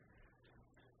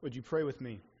Would you pray with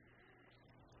me?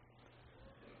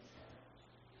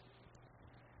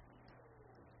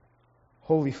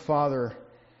 Holy Father,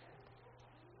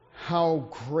 how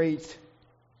great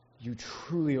you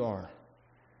truly are.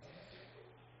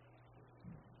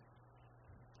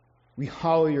 We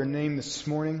hallow your name this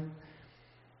morning,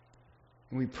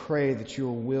 and we pray that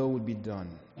your will would be done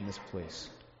in this place.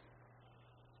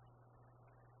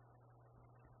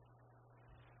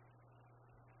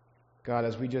 God,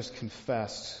 as we just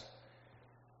confessed,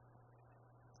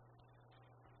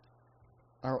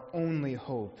 our only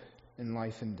hope in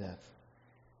life and death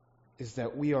is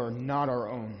that we are not our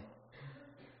own,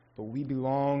 but we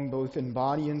belong both in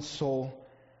body and soul,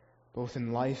 both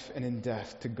in life and in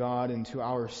death, to God and to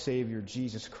our Savior,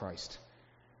 Jesus Christ.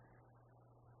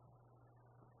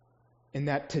 And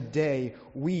that today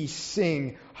we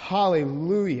sing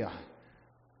hallelujah.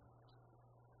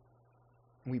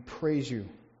 And we praise you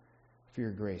for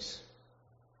your grace.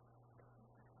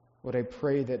 Lord, I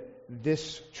pray that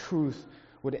this truth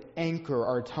would anchor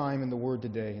our time in the Word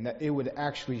today, and that it would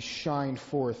actually shine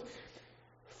forth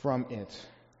from it.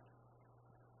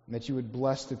 And that you would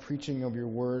bless the preaching of your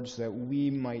words, that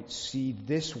we might see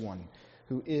this one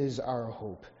who is our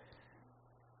hope.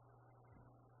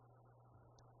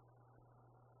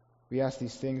 We ask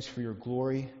these things for your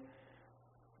glory,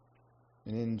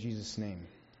 and in Jesus' name,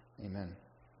 amen.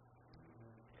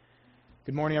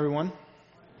 Good morning, everyone.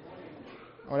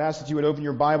 I would ask that you would open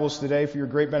your Bibles today for your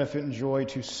great benefit and joy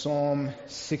to Psalm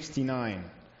 69.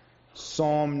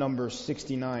 Psalm number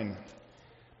 69.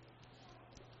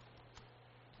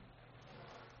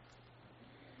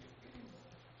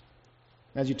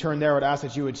 As you turn there, I would ask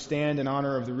that you would stand in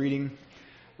honor of the reading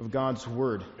of God's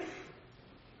Word.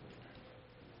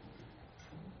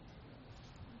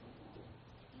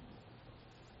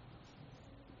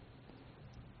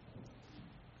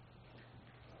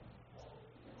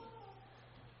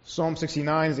 Psalm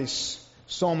 69 is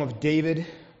a psalm of David,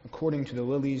 according to the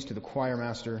lilies, to the choir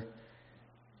master.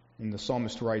 And the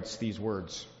psalmist writes these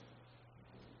words: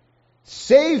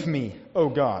 "Save me, O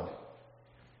God,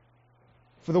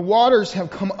 for the waters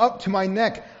have come up to my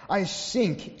neck. I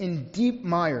sink in deep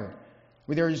mire,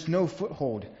 where there is no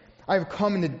foothold. I have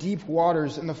come into deep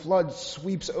waters, and the flood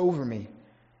sweeps over me.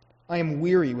 I am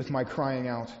weary with my crying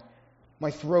out.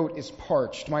 My throat is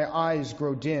parched. My eyes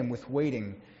grow dim with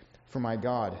waiting for my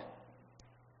God.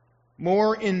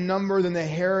 More in number than the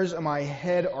hairs of my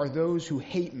head are those who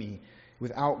hate me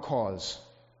without cause.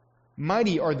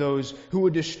 Mighty are those who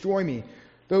would destroy me,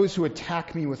 those who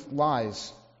attack me with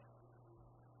lies.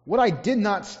 What I did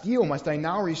not steal must I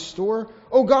now restore?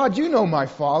 O God, you know my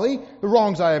folly. The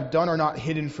wrongs I have done are not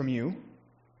hidden from you.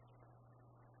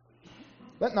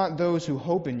 Let not those who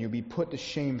hope in you be put to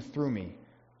shame through me,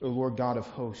 O Lord God of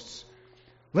hosts.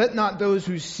 Let not those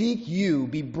who seek you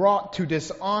be brought to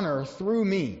dishonor through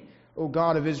me, O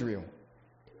God of Israel.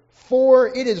 For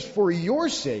it is for your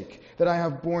sake that I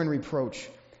have borne reproach,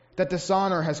 that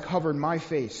dishonor has covered my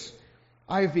face.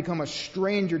 I have become a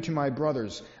stranger to my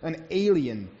brothers, an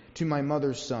alien to my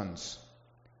mother's sons.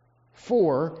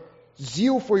 For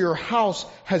zeal for your house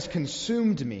has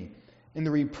consumed me, and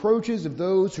the reproaches of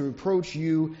those who reproach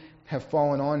you have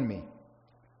fallen on me.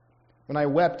 When I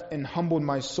wept and humbled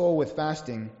my soul with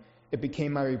fasting, it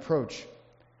became my reproach.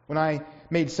 When I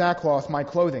made sackcloth my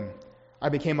clothing, I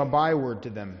became a byword to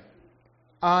them.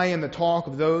 I am the talk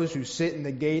of those who sit in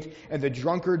the gate, and the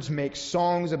drunkards make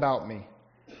songs about me.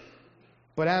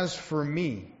 But as for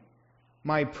me,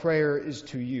 my prayer is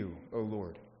to you, O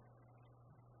Lord.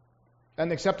 At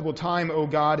an acceptable time, O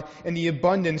God, in the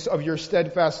abundance of your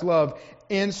steadfast love,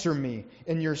 answer me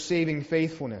in your saving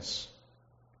faithfulness.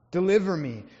 Deliver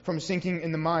me from sinking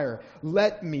in the mire.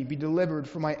 Let me be delivered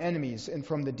from my enemies and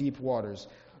from the deep waters.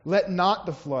 Let not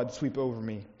the flood sweep over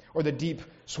me, or the deep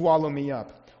swallow me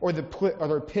up, or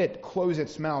the pit close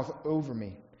its mouth over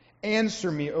me.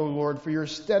 Answer me, O Lord, for your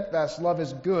steadfast love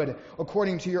is good.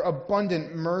 According to your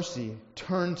abundant mercy,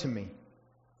 turn to me.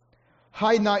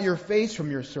 Hide not your face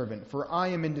from your servant, for I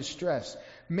am in distress.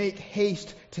 Make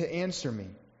haste to answer me.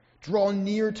 Draw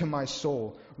near to my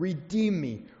soul. Redeem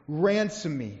me.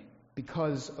 Ransom me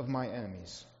because of my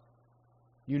enemies.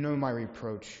 You know my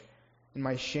reproach, and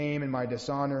my shame and my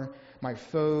dishonor. My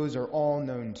foes are all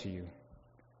known to you.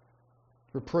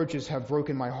 Reproaches have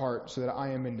broken my heart so that I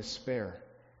am in despair.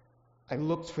 I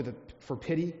looked for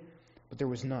pity, but there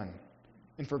was none,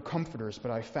 and for comforters, but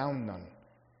I found none.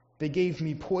 They gave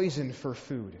me poison for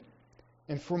food,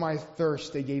 and for my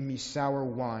thirst they gave me sour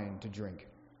wine to drink.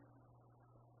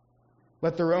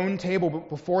 Let their own table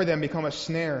before them become a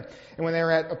snare, and when they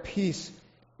are at peace,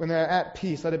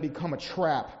 let it become a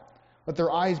trap. Let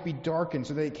their eyes be darkened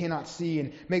so that they cannot see,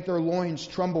 and make their loins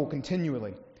tremble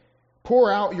continually.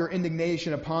 Pour out your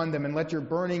indignation upon them, and let your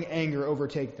burning anger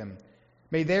overtake them.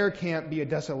 May their camp be a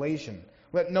desolation.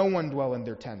 Let no one dwell in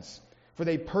their tents. For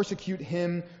they persecute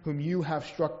him whom you have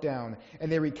struck down,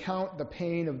 and they recount the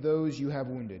pain of those you have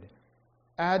wounded.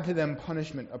 Add to them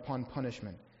punishment upon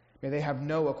punishment. May they have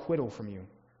no acquittal from you.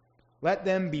 Let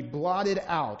them be blotted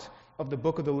out of the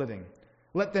book of the living.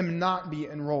 Let them not be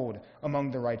enrolled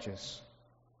among the righteous.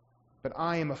 But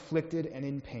I am afflicted and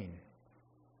in pain.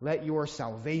 Let your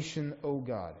salvation, O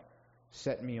God,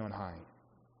 set me on high.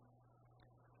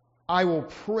 I will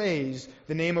praise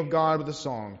the name of God with a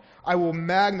song. I will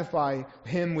magnify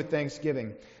him with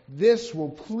thanksgiving. This will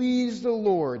please the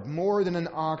Lord more than an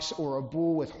ox or a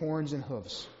bull with horns and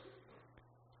hoofs.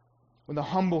 When the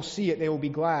humble see it, they will be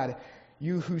glad.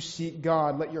 You who seek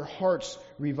God, let your hearts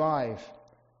revive.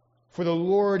 For the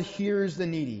Lord hears the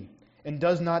needy and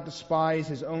does not despise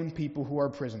his own people who are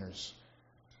prisoners.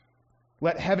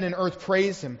 Let heaven and earth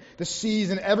praise him, the seas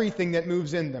and everything that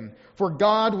moves in them. For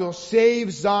God will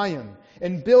save Zion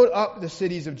and build up the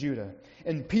cities of Judah.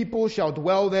 And people shall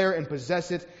dwell there and possess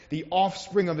it. The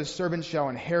offspring of his servants shall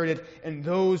inherit it, and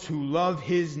those who love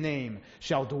his name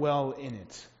shall dwell in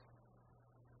it.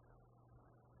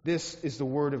 This is the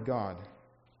word of God.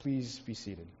 Please be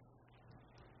seated.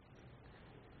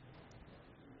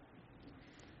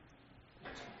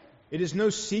 It is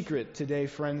no secret today,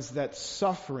 friends, that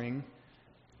suffering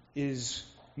is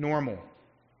normal.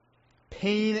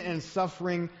 Pain and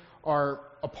suffering are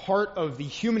a part of the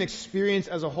human experience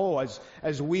as a whole,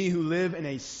 as we who live in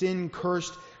a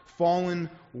sin-cursed, fallen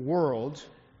world.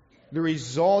 The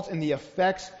result and the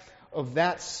effects of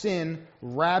that sin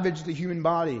ravage the human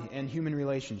body and human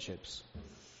relationships.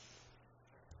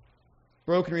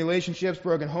 Broken relationships,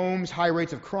 broken homes, high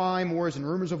rates of crime, wars and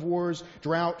rumors of wars,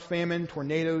 drought, famine,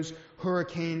 tornadoes,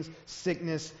 hurricanes,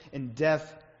 sickness, and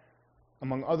death,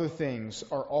 among other things,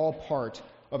 are all part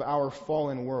of our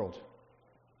fallen world.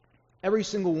 Every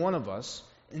single one of us,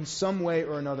 in some way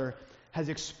or another, has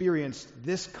experienced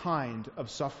this kind of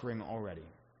suffering already.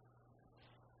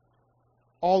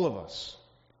 All of us,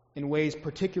 in ways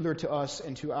particular to us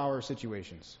and to our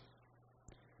situations.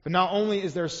 But not only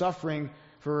is there suffering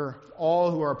for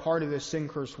all who are a part of this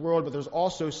sin-cursed world, but there's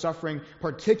also suffering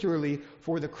particularly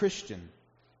for the Christian.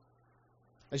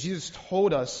 As Jesus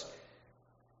told us,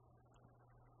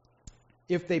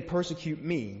 if they persecute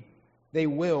me, they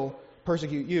will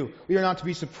persecute you. We are not to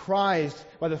be surprised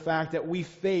by the fact that we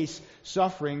face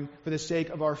suffering for the sake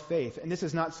of our faith. And this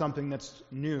is not something that's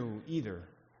new either.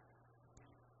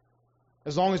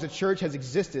 As long as the church has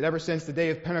existed, ever since the day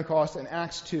of Pentecost in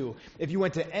Acts 2, if you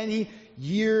went to any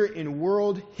year in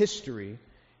world history,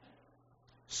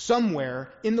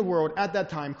 somewhere in the world at that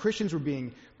time, Christians were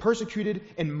being persecuted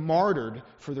and martyred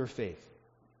for their faith.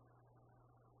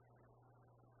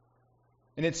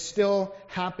 And it's still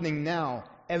happening now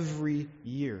every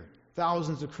year.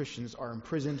 Thousands of Christians are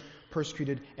imprisoned,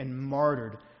 persecuted, and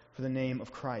martyred for the name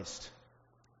of Christ.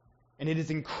 And it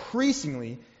is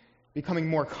increasingly becoming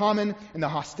more common, and the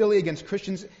hostility against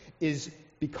Christians is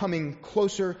becoming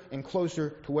closer and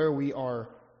closer to where we are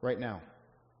right now.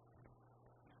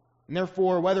 And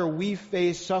therefore, whether we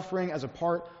face suffering as a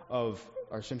part of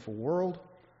our sinful world,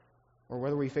 or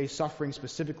whether we face suffering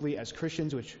specifically as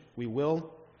Christians, which we will,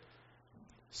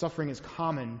 suffering is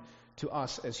common to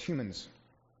us as humans.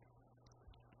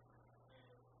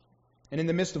 And in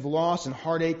the midst of loss and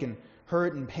heartache and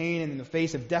hurt and pain and in the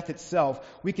face of death itself,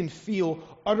 we can feel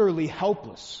utterly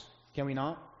helpless, can we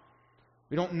not?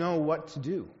 We don't know what to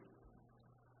do.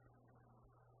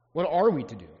 What are we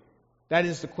to do? That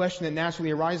is the question that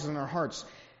naturally arises in our hearts.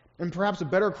 And perhaps a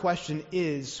better question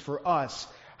is for us,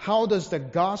 how does the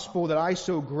gospel that I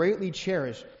so greatly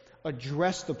cherish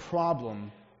address the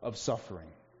problem of suffering?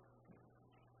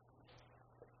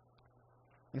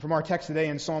 And from our text today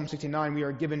in Psalm 69, we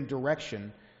are given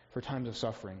direction for times of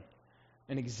suffering,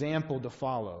 an example to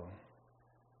follow,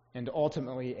 and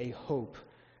ultimately a hope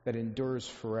that endures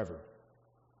forever.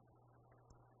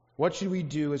 What should we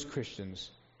do as Christians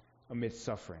amidst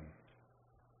suffering?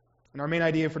 And our main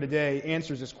idea for today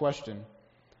answers this question,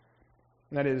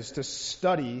 and that is to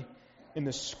study in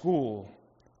the school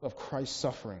of Christ's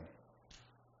suffering.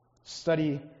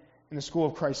 Study in the school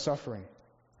of Christ's suffering.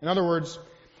 In other words,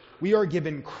 we are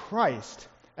given Christ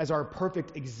as our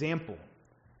perfect example,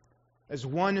 as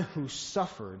one who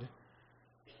suffered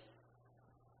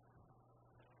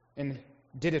and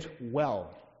did it well,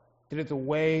 did it the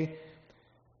way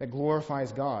that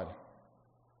glorifies God.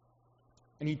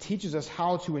 And he teaches us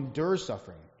how to endure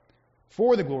suffering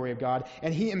for the glory of God,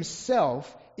 and he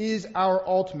himself is our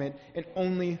ultimate and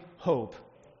only hope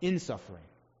in suffering.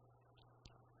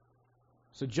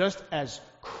 So just as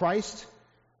Christ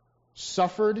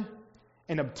suffered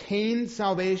and obtained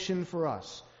salvation for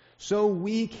us, so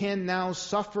we can now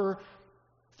suffer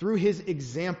through his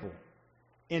example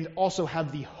and also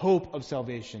have the hope of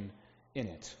salvation in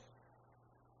it.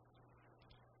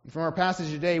 And from our passage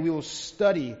today, we will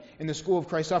study in the school of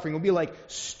Christ's suffering. We'll be like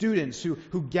students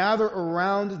who gather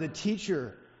around the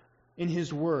teacher in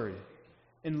his word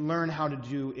and learn how to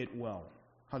do it well,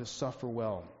 how to suffer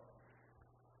well.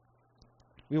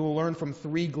 We will learn from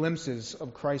 3 glimpses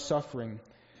of Christ's suffering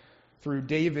through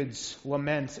David's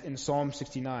lament in Psalm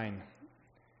 69.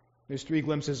 Those 3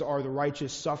 glimpses are the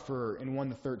righteous sufferer in 1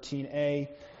 to 13a,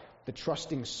 the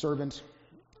trusting servant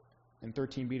in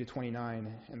 13b to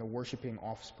 29, and the worshiping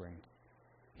offspring.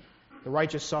 The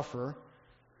righteous sufferer,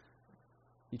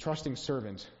 the trusting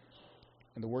servant,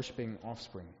 and the worshiping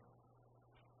offspring.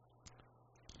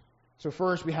 So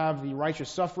first we have the righteous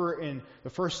sufferer in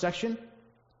the first section.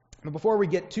 But before we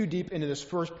get too deep into this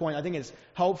first point, I think it's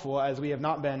helpful, as we have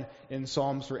not been in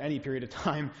Psalms for any period of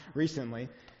time recently,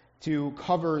 to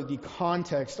cover the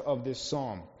context of this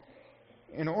psalm.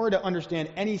 In order to understand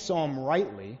any psalm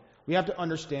rightly, we have to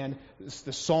understand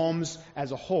the Psalms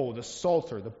as a whole, the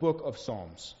Psalter, the book of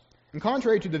Psalms. And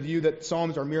contrary to the view that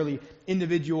Psalms are merely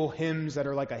individual hymns that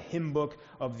are like a hymn book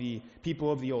of the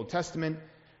people of the Old Testament,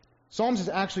 Psalms is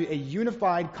actually a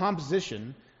unified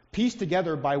composition pieced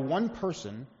together by one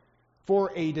person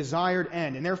for a desired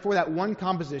end. And therefore that one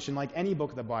composition, like any book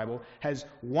of the Bible, has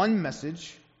one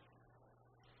message,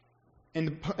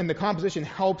 and the composition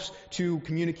helps to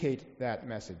communicate that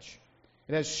message.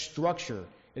 It has structure.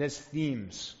 It has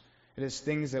themes. It has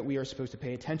things that we are supposed to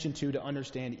pay attention to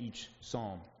understand each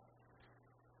psalm.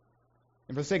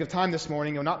 And for the sake of time this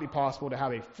morning, it will not be possible to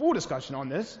have a full discussion on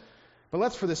this, but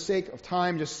let's, for the sake of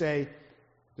time, just say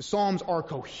the psalms are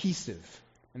cohesive,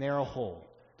 and they are a whole.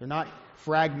 They're not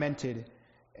fragmented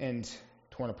and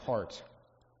torn apart.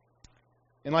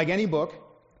 And like any book,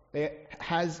 it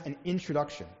has an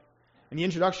introduction. And the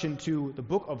introduction to the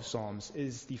book of Psalms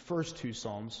is the first 2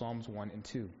 Psalms, Psalms 1 and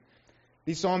 2.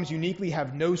 These Psalms uniquely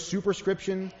have no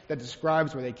superscription that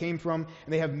describes where they came from,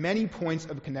 and they have many points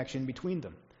of connection between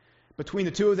them. Between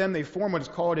the 2 of them, they form what is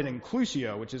called an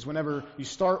inclusio, which is whenever you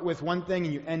start with one thing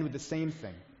and you end with the same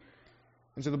thing.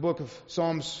 And so the book of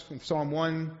Psalms, Psalm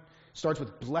 1, starts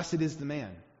with, "Blessed is the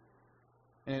man."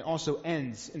 And it also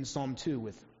ends in Psalm 2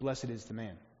 with, "Blessed is the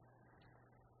man."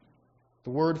 The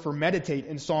word for meditate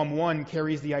in Psalm 1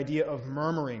 carries the idea of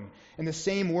murmuring. And the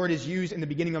same word is used in the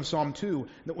beginning of Psalm 2,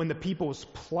 that when the peoples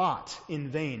plot in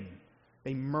vain,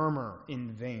 they murmur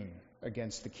in vain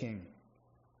against the king.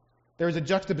 There is a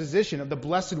juxtaposition of the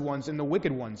blessed ones and the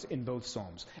wicked ones in both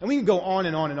Psalms. And we can go on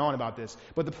and on and on about this,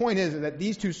 but the point is that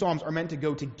these 2 Psalms are meant to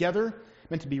go together,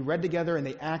 meant to be read together, and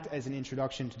they act as an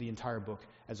introduction to the entire book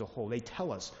as a whole. They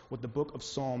tell us what the book of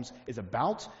Psalms is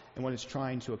about and what it's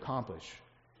trying to accomplish.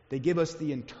 They give us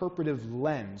the interpretive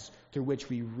lens through which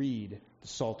we read the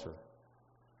Psalter.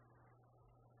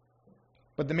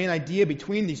 But the main idea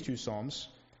between these 2 Psalms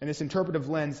and this interpretive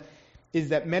lens is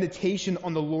that meditation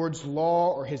on the Lord's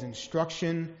law or his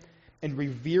instruction and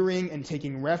revering and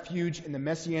taking refuge in the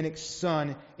Messianic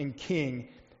Son and King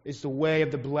is the way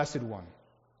of the Blessed One.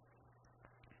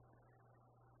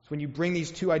 So when you bring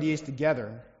these 2 ideas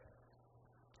together,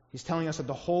 he's telling us that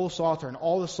the whole Psalter and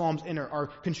all the Psalms in it are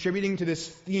contributing to this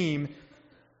theme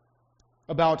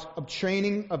about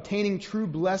obtaining true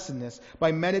blessedness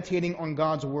by meditating on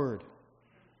God's Word.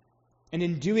 And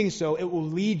in doing so, it will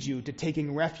lead you to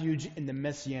taking refuge in the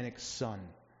Messianic Son.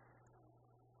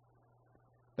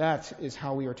 That is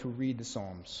how we are to read the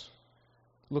Psalms,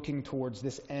 looking towards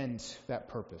this end, that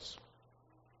purpose.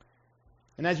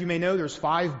 And as you may know, there's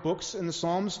 5 books in the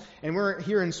Psalms, and we're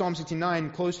here in Psalm 69,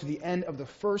 close to the end of the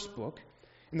first book.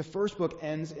 And the first book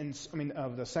ends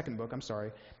of the second book,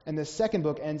 and the second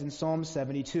book ends in Psalm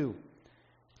 72.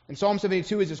 And Psalm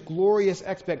 72 is this glorious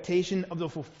expectation of the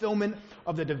fulfillment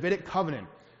of the Davidic covenant,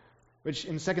 which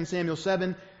in 2 Samuel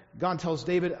 7, God tells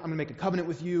David, "I'm going to make a covenant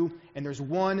with you, and there's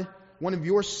one of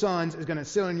your sons is going to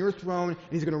sit on your throne,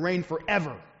 and he's going to reign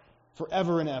forever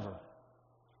and ever.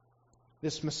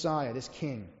 This Messiah, this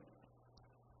King.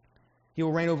 He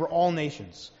will reign over all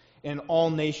nations, and all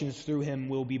nations through him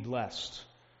will be blessed."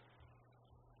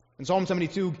 And Psalm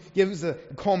 72 gives the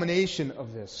culmination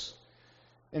of this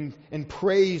and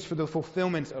praise for the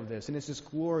fulfillment of this. And it's this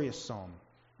glorious psalm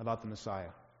about the Messiah.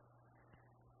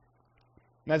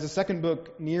 And as the second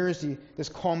book nears this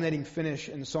culminating finish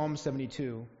in Psalm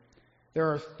 72,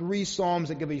 there are 3 psalms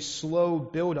that give a slow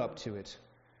build-up to it.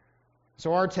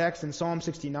 So our text in Psalm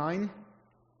 69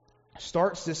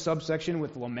 starts this subsection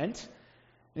with lament,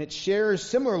 and it shares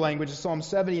similar language to Psalm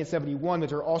 70 and 71,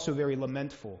 which are also very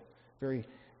lamentful, very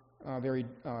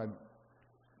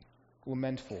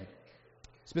lamentful.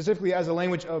 Specifically, as a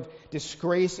language of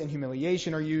disgrace and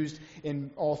humiliation are used in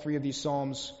all three of these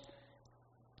psalms.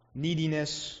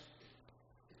 Neediness,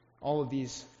 all of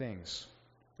these things.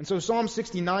 And so Psalm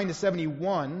 69 to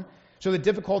 71 show the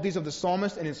difficulties of the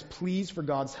psalmist and his pleas for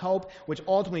God's help, which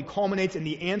ultimately culminates in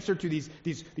the answer to these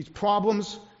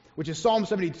problems, which is Psalm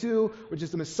 72, which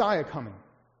is the Messiah coming,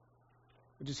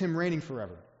 which is him reigning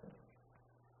forever.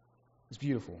 It's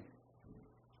beautiful.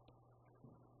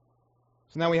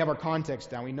 So now we have our context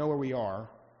down. We know where we are.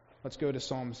 Let's go to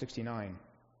Psalm 69,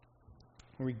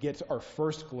 where we get our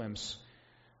first glimpse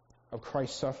of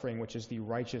Christ's suffering, which is the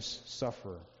righteous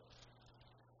sufferer.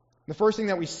 The first thing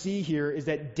that we see here is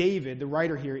that David, the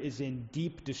writer here, is in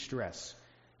deep distress.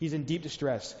 He's in deep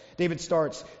distress. David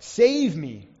starts, "Save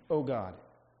me, O God."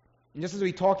 And just as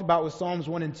we talked about with Psalms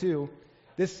 1 and 2,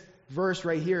 this verse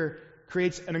right here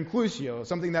creates an inclusio,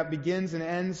 something that begins and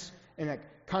ends and that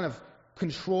kind of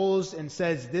controls and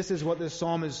says this is what this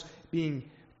psalm is being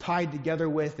tied together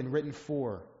with and written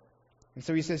for. And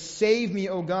so he says, "Save me,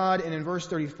 O God." And in verse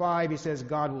 35, he says,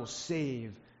 God will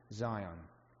save Zion.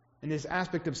 And this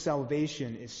aspect of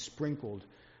salvation is sprinkled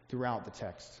throughout the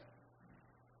text.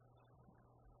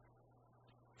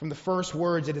 From the first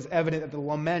words, it is evident that the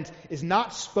lament is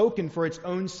not spoken for its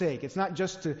own sake. It's not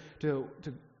just to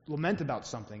lament about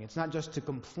something. It's not just to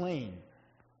complain.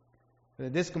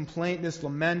 This complaint, this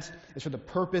lament, is for the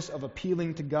purpose of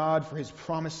appealing to God for his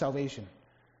promised salvation,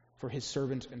 for his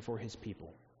servant and for his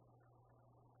people.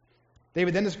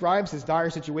 David then describes his dire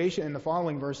situation in the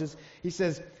following verses. He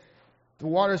says, "The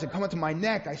waters have come up to my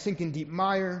neck. I sink in deep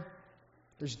mire.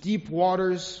 There's deep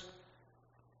waters.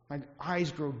 My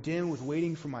eyes grow dim with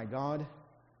waiting for my God."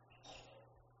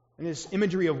 And this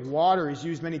imagery of water is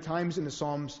used many times in the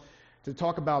Psalms to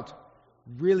talk about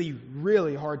really,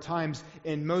 really hard times,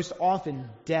 and most often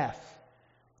death.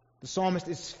 The psalmist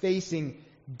is facing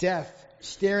death,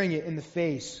 staring it in the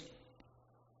face.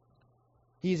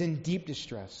 He is in deep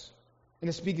distress. And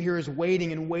the speaker here is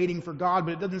waiting and waiting for God,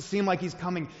 but it doesn't seem like he's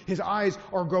coming. His eyes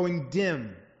are growing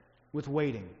dim with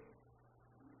waiting.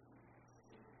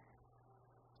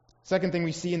 Second thing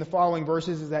we see in the following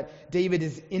verses is that David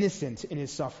is innocent in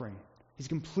his suffering. He's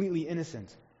completely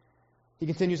innocent. He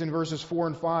continues in verses 4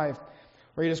 and 5,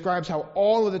 where he describes how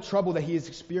all of the trouble that he is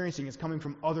experiencing is coming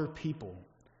from other people,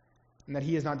 and that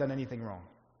he has not done anything wrong.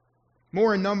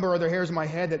 "More in number are the hairs of my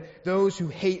head than those who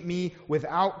hate me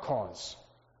without cause.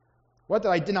 What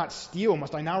that I did not steal,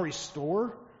 must I now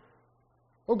restore?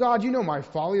 O God, you know my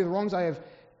folly. The wrongs I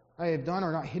have done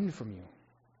are not hidden from you."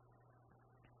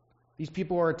 These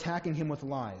people are attacking him with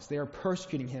lies. They are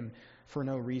persecuting him for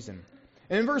no reason.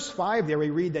 And in verse 5 there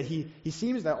we read that he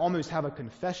seems to almost have a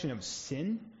confession of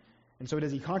sin. And so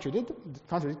does he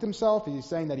contradict himself? He's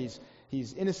saying that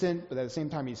he's innocent, but at the same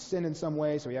time he's sinned in some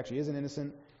way, so he actually isn't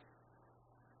innocent.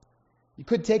 You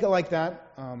could take it like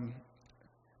that,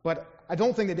 but I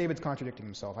don't think that David's contradicting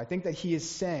himself. I think that he is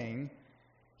saying,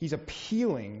 he's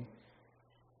appealing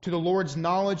to the Lord's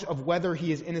knowledge of whether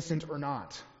he is innocent or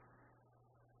not.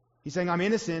 He's saying, I'm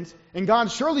innocent, and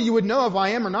God, surely you would know if I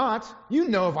am or not. You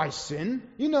know if I sin.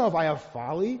 You know if I have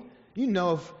folly. You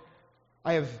know if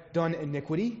I have done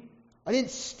iniquity. I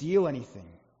didn't steal anything.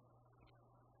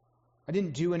 I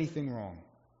didn't do anything wrong.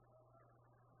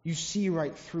 You see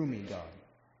right through me, God.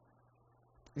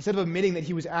 Instead of admitting that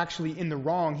he was actually in the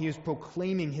wrong, he is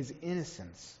proclaiming his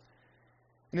innocence.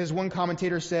 And as one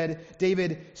commentator said,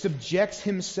 David subjects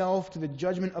himself to the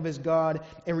judgment of his God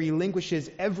and relinquishes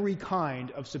every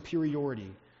kind of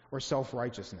superiority or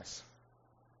self-righteousness.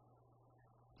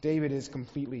 David is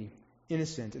completely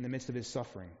innocent in the midst of his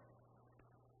suffering,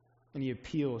 and he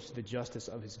appeals to the justice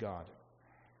of his God.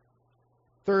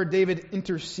 Third, David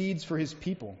intercedes for his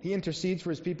people. He intercedes for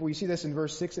his people. You see this in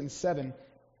verse 6 and 7,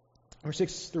 or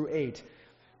 6 through 8.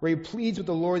 Where he pleads with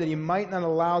the Lord that he might not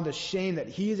allow the shame that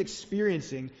he is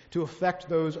experiencing to affect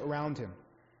those around him.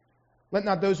 Let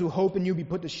not those who hope in you be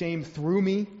put to shame through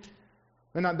me.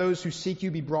 Let not those who seek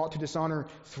you be brought to dishonor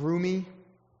through me.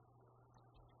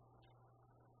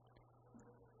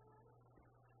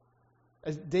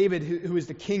 As David, who is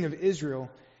the king of Israel,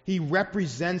 he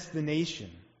represents the nation.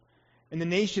 And the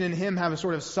nation and him have a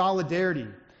sort of solidarity.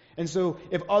 And so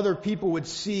if other people would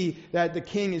see that the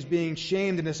king is being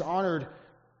shamed and dishonored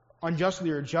unjustly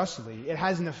or justly, it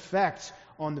has an effect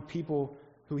on the people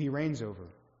who he reigns over.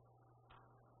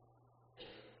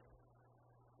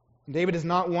 David does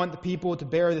not want the people to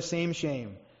bear the same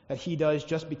shame that he does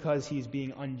just because he is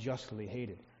being unjustly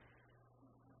hated.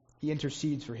 He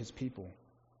intercedes for his people.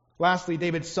 Lastly,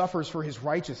 David suffers for his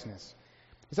righteousness.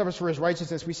 He suffers for his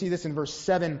righteousness. We see this in verse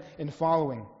 7 and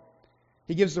following.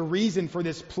 He gives the reason for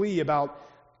this plea about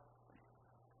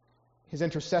his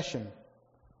intercession.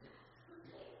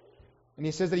 And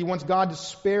he says that he wants God to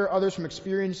spare others from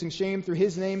experiencing shame through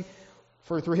his name,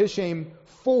 through his shame,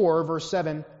 verse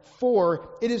 7, for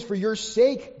it is for your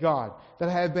sake, God, that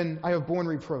I have borne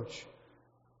reproach,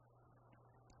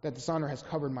 that dishonor has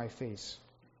covered my face.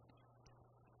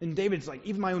 And David's like,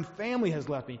 even my own family has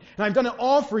left me, and I've done it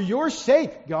all for your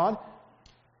sake, God.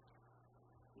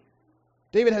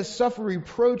 David has suffered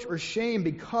reproach or shame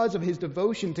because of his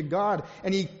devotion to God,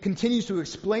 and he continues to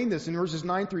explain this in verses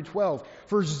 9 through 12.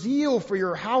 For zeal for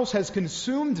your house has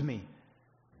consumed me.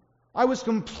 I was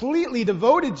completely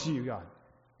devoted to you, God.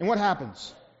 And what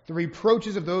happens? The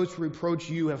reproaches of those who reproach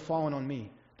you have fallen on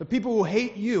me. The people who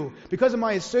hate you, because of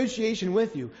my association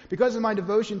with you, because of my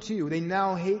devotion to you, they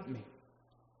now hate me.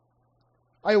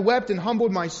 I wept and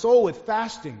humbled my soul with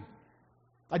fasting.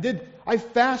 I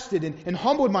fasted and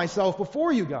humbled myself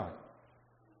before you, God.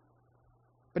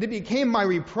 But it became my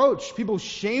reproach. People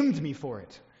shamed me for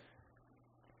it.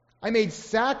 I made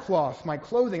sackcloth my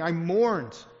clothing. I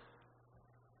mourned.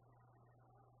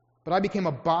 But I became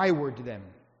a byword to them.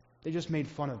 They just made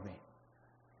fun of me.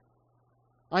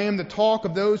 I am the talk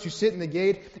of those who sit in the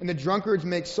gate, and the drunkards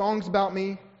make songs about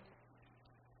me.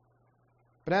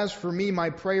 But as for me,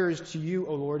 my prayer is to you,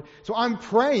 O Lord. So I'm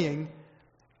praying,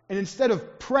 and instead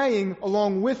of praying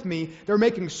along with me, they're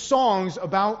making songs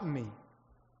about me.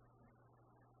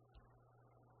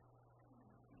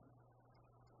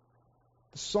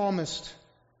 The psalmist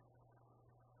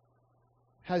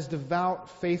has devout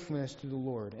faithfulness to the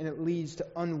Lord, and it leads to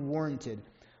unwarranted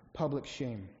public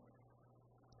shame.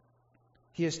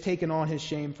 He has taken on his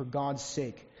shame for God's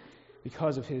sake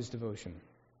because of his devotion.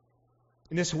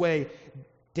 In this way,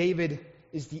 David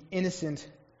is the innocent,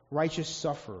 righteous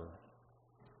sufferer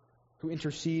who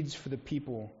intercedes for the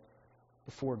people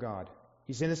before God.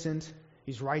 He's innocent,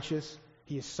 he's righteous,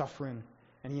 he is suffering,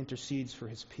 and he intercedes for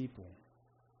his people.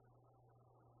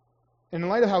 And in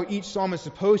light of how each psalm is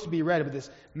supposed to be read with this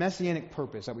messianic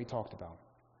purpose that we talked about,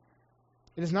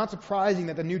 it is not surprising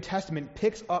that the New Testament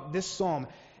picks up this psalm.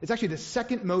 It's actually the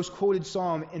second most quoted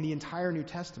psalm in the entire New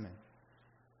Testament.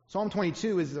 Psalm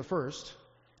 22 is the first,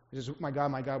 which is, my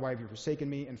God, why have you forsaken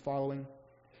me, and following.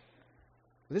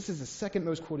 But this is the second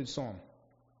most quoted psalm.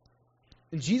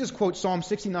 And Jesus quotes Psalm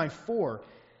 69:4,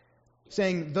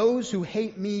 saying, those who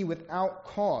hate me without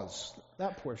cause,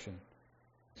 that portion.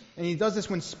 And he does this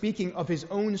when speaking of his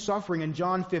own suffering in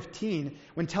John 15,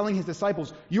 when telling his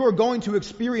disciples, you are going to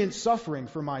experience suffering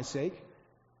for my sake.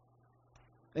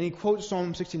 And he quotes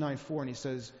Psalm 69:4, and he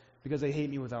says, because they hate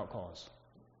me without cause.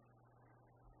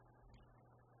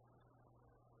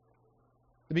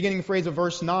 The beginning phrase of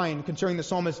verse 9 concerning the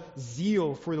psalmist's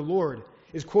zeal for the Lord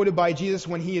is quoted by Jesus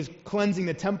when he is cleansing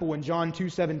the temple in John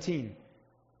 2:17.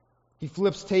 He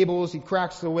flips tables, he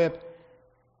cracks the whip,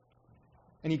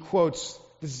 and he quotes,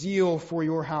 the zeal for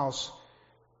your house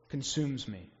consumes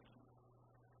me.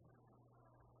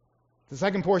 The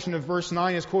second portion of verse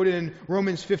 9 is quoted in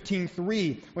Romans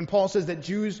 15:3 when Paul says that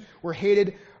Jews were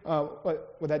hated,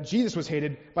 that Jesus was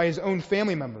hated by his own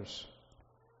family members.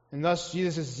 And thus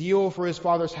Jesus' zeal for his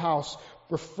Father's house,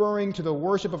 referring to the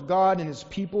worship of God and his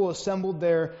people assembled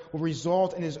there, will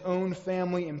result in his own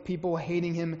family and people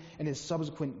hating him and his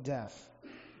subsequent death,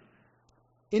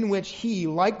 in which he,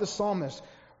 like the psalmist,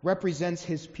 represents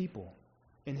his people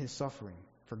in his suffering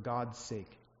for God's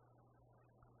sake.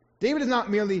 David is not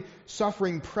merely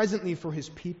suffering presently for his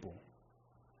people,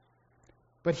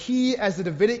 but he, as the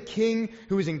Davidic king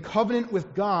who is in covenant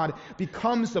with God,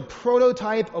 becomes the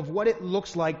prototype of what it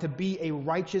looks like to be a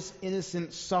righteous,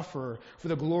 innocent sufferer for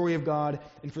the glory of God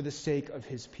and for the sake of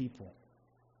his people.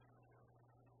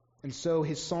 And so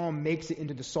his psalm makes it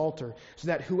into the Psalter, so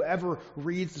that whoever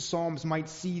reads the Psalms might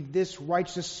see this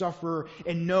righteous sufferer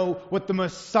and know what the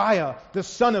Messiah, the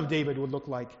Son of David, would look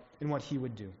like and what he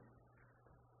would do.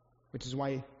 Which is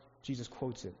why Jesus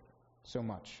quotes it so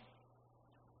much.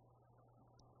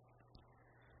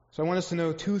 So I want us to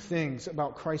know two things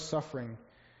about Christ's suffering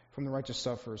from the righteous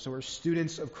sufferer. So we're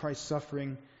students of Christ's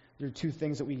suffering. There are two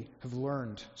things that we have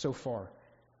learned so far.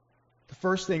 The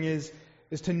first thing is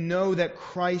to know that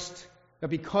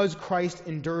because Christ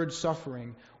endured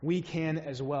suffering, we can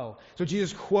as well. So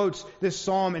Jesus quotes this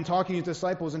psalm in talking to his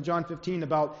disciples in John 15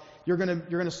 about you're going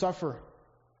to suffer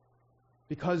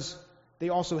because they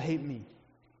also hate me.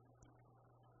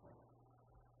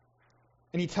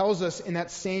 And he tells us in that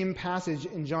same passage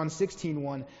in John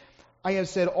 16:1, I have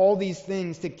said all these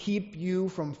things to keep you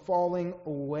from falling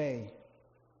away.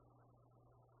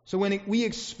 So when we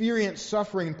experience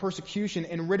suffering and persecution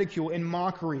and ridicule and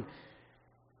mockery,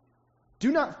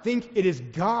 do not think it is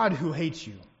God who hates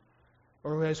you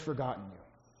or who has forgotten you.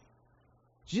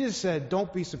 Jesus said,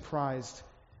 don't be surprised.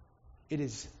 It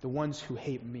is the ones who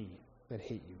hate me that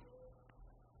hate you.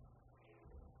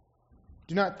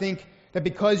 Do not think that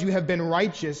because you have been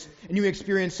righteous and you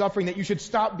experience suffering that you should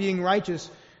stop being righteous.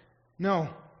 No.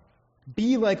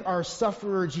 Be like our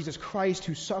sufferer, Jesus Christ,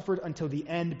 who suffered until the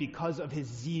end because of his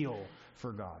zeal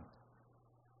for God.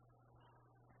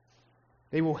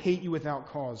 They will hate you without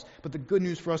cause. But the good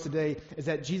news for us today is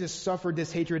that Jesus suffered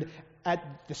this hatred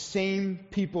at the same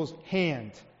people's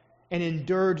hand and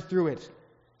endured through it,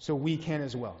 so we can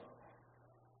as well.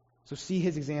 So see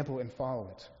his example and follow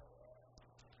it.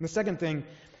 And the second thing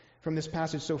from this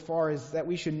passage so far is that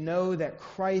we should know that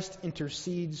Christ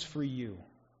intercedes for you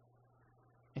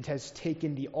and has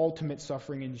taken the ultimate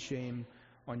suffering and shame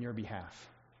on your behalf.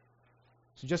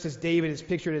 So just as David is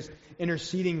pictured as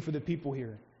interceding for the people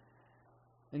here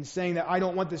and saying that I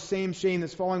don't want the same shame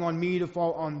that's falling on me to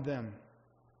fall on them,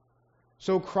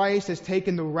 so Christ has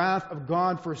taken the wrath of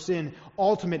God for sin.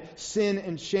 Ultimate sin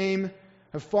and shame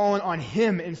have fallen on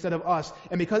him instead of us.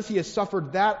 And because he has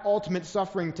suffered that ultimate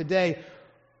suffering today,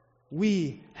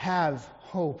 we have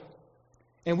hope.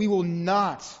 And we will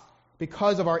not,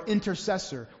 because of our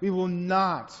intercessor, we will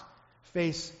not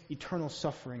face eternal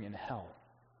suffering in hell.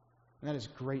 And that is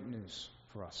great news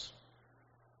for us.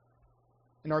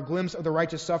 In our glimpse of the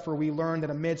righteous sufferer, we learn that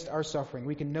amidst our suffering,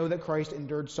 we can know that Christ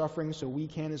endured suffering, so we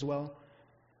can as well.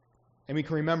 And we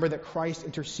can remember that Christ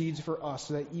intercedes for us,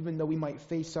 so that even though we might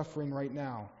face suffering right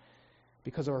now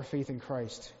because of our faith in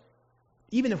Christ,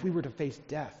 even if we were to face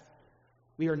death,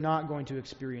 we are not going to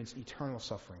experience eternal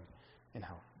suffering in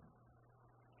hell.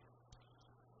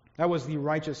 That was the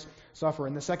righteous sufferer.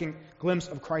 And the second glimpse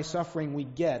of Christ's suffering we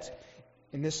get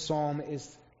in this psalm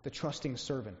is the trusting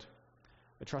servant.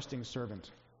 The trusting servant.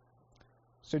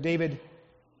 So David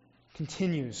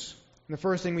continues. And the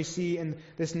first thing we see in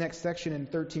this next section in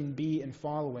 13b and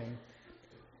following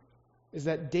is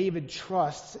that David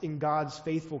trusts in God's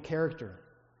faithful character.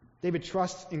 David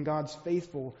trusts in God's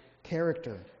faithful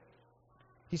character.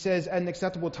 He says, at an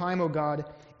acceptable time, O God,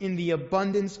 in the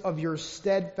abundance of your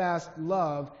steadfast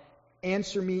love,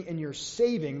 answer me in your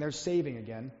saving, there's saving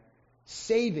again,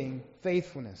 saving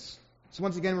faithfulness. So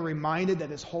once again, we're reminded that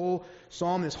this whole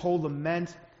psalm, this whole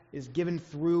lament is given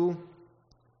through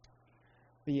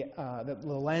the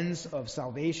lens of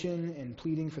salvation and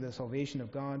pleading for the salvation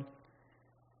of God.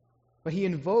 But he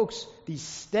invokes the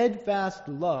steadfast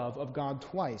love of God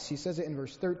twice. He says it in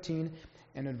verse 13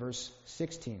 and in verse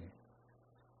 16.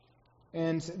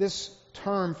 And this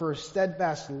term for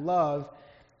steadfast love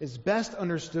is best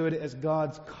understood as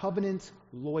God's covenant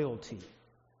loyalty.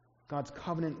 God's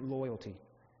covenant loyalty.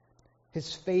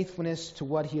 His faithfulness to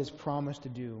what he has promised to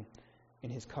do in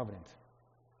his covenant.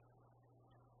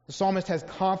 The psalmist has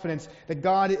confidence that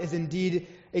God is indeed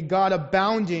a God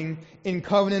abounding in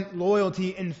covenant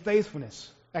loyalty and faithfulness.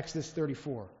 Exodus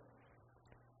 34.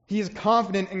 He is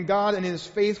confident in God and in his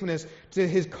faithfulness to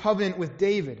his covenant with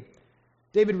David.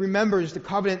 David remembers the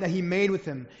covenant that he made with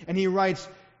him, and he writes,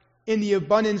 in the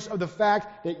abundance of the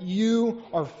fact that you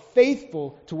are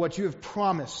faithful to what you have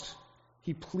promised,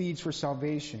 he pleads for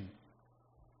salvation.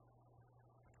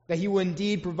 That he will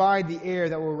indeed provide the heir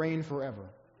that will reign forever.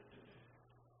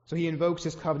 So he invokes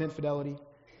his covenant fidelity,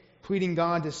 pleading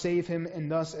God to save him,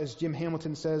 and thus, as Jim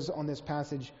Hamilton says on this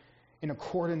passage, in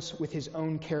accordance with his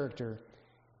own character,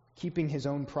 keeping his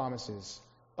own promises,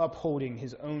 upholding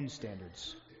his own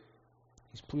standards.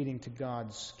 He's pleading to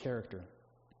God's character.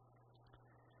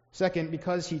 Second,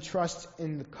 because he trusts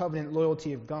in the covenant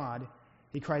loyalty of God,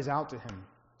 he cries out to him.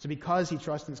 So because he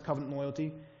trusts in his covenant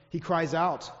loyalty, he cries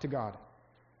out to God.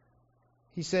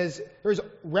 He says, there's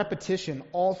repetition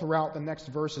all throughout the next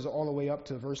verses, all the way up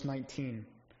to verse 19.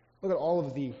 Look at all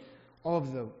of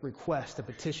the requests, the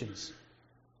petitions.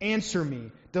 Answer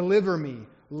me, deliver me,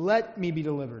 let me be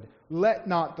delivered, let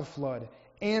not the flood.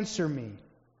 Answer me.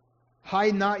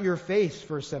 Hide not your face,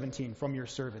 verse 17, from your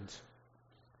servant.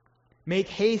 Make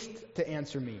haste to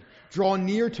answer me. Draw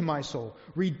near to my soul.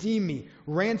 Redeem me.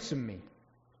 Ransom me.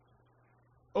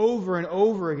 Over and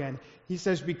over again, he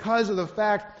says, because of the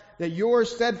fact that your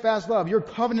steadfast love, your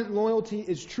covenant loyalty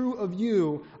is true of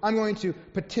you, I'm going to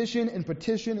petition and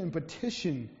petition and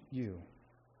petition you.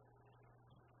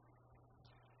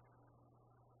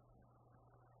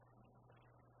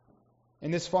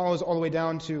 And this follows all the way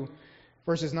down to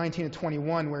verses 19 and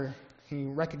 21, where he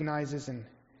recognizes and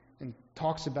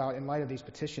talks about, in light of these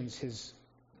petitions, his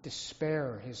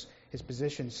despair, his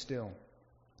position still.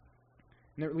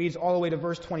 And it leads all the way to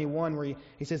verse 21 where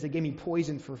he says, they gave me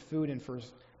poison for food, and for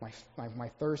my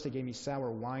thirst they gave me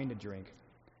sour wine to drink.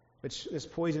 Which this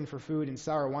poison for food and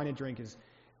sour wine to drink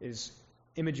is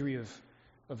imagery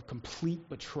of complete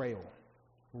betrayal,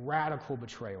 radical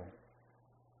betrayal.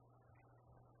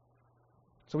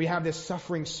 So we have this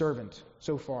suffering servant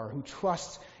so far who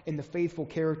trusts in the faithful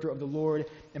character of the Lord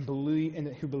and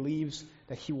who believes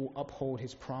that he will uphold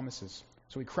his promises.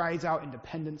 So he cries out in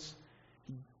dependence.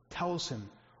 He tells him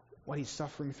what he's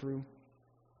suffering through,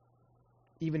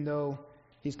 even though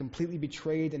he's completely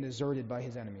betrayed and deserted by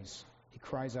his enemies. He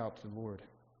cries out to the Lord.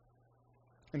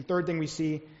 And third thing we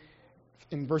see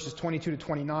in verses 22 to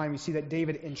 29, we see that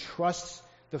David entrusts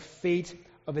the fate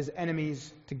of his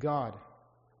enemies to God.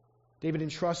 David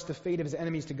entrusts the fate of his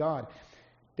enemies to God.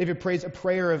 David prays a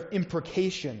prayer of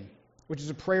imprecation, which is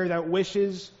a prayer that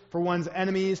wishes for one's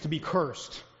enemies to be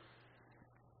cursed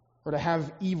or to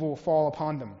have evil fall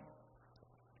upon them.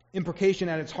 Imprecation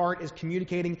at its heart is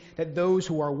communicating that those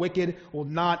who are wicked will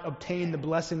not obtain the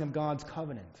blessing of God's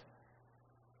covenant.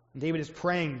 And David is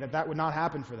praying that that would not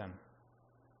happen for them.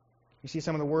 You see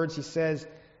some of the words he says,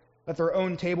 let their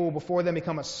own table before them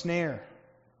become a snare.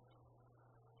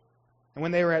 And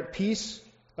when they are at peace,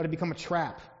 let it become a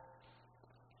trap.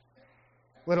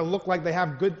 Let it look like they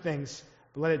have good things,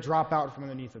 but let it drop out from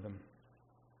underneath of them.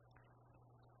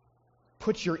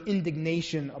 Put your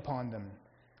indignation upon them.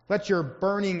 Let your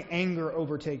burning anger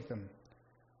overtake them.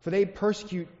 For they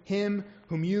persecute him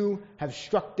whom you have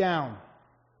struck down.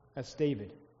 That's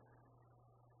David.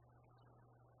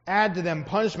 Add to them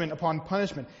punishment upon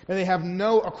punishment. That they have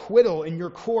no acquittal in your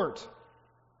court.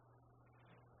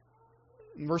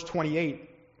 In verse 28,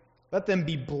 let them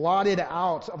be blotted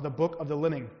out of the book of the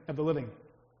living.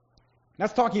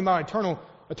 That's talking about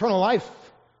eternal life,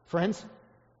 friends.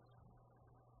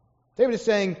 David is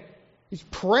saying, he's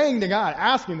praying to God,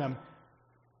 asking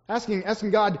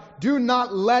God, do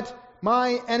not let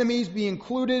my enemies be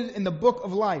included in the book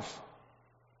of life.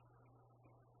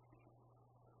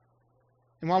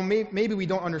 And while maybe we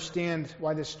don't understand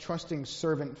why this trusting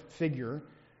servant figure,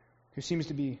 who seems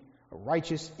to be a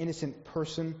righteous, innocent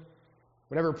person,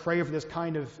 would ever pray for this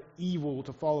kind of evil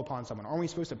to fall upon someone. Aren't we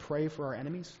supposed to pray for our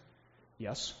enemies?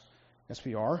 Yes. Yes,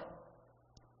 we are.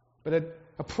 But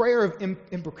a prayer of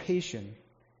imprecation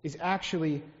is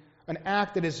actually an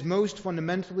act that is most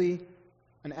fundamentally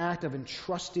an act of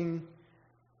entrusting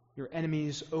your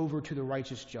enemies over to the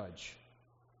righteous judge.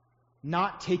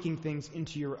 Not taking things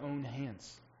into your own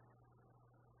hands.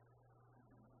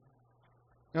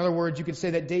 In other words, you could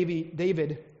say that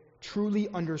David truly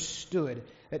understood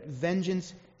that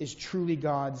vengeance is truly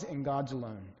God's and God's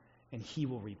alone, and he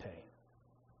will repay.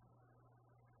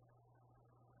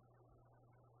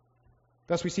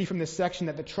 Thus we see from this section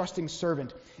that the trusting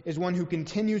servant is one who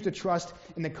continues to trust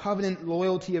in the covenant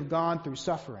loyalty of God through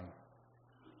suffering,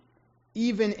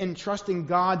 even in trusting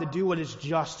God to do what is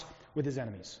just with his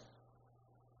enemies.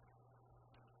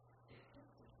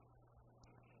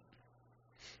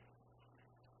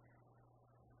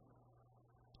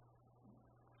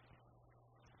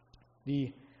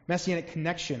 The messianic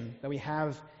connection that we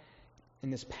have in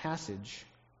this passage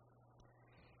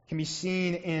can be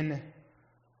seen in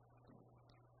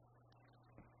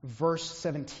verse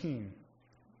 17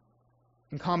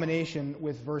 in combination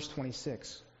with verse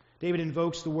 26. David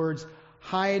invokes the words,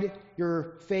 hide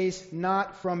your face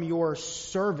not from your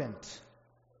servant.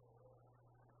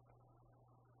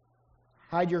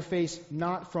 Hide your face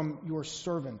not from your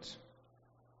servant,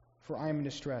 for I am in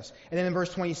distress. And then in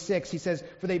verse 26, he says,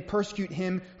 for they persecute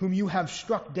him whom you have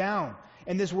struck down.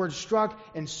 And this word struck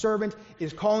and servant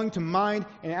is calling to mind,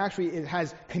 and actually it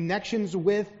has connections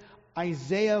with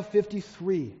Isaiah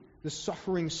 53, the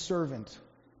suffering servant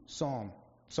song.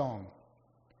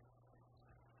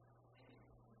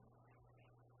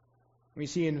 We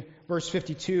see in verse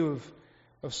 52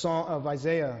 of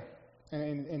Isaiah,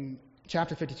 and in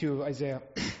chapter 52 of Isaiah,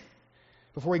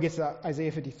 before he gets to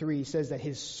Isaiah 53, he says that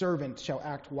his servant shall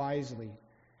act wisely.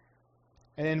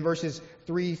 And in verses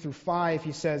 3 through 5,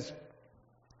 he says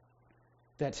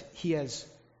that he has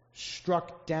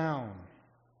struck down.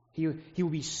 He will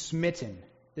be smitten.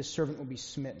 This servant will be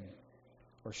smitten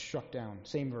or struck down.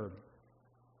 Same verb.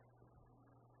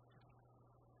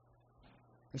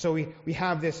 And so we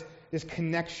have this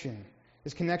connection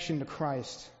to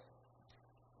Christ.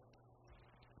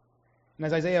 And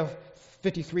as Isaiah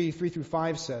 53, 3 through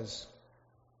 5 says,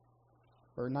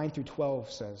 or 9 through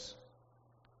 12 says,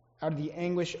 out of the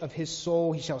anguish of his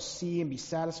soul he shall see and be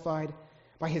satisfied.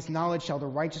 By his knowledge shall the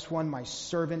righteous one, my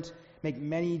servant, make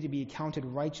many to be accounted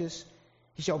righteous.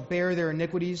 He shall bear their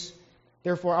iniquities.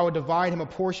 Therefore I will divide him a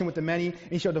portion with the many,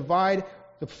 and he shall divide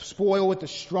the spoil with the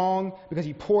strong, because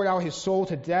he poured out his soul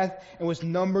to death and was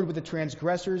numbered with the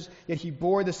transgressors, yet he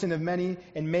bore the sin of many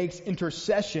and makes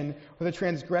intercession for the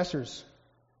transgressors.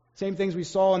 Same things we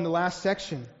saw in the last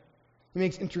section. He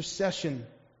makes intercession.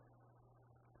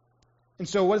 And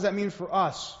so what does that mean for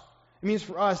us? It means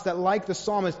for us that, like the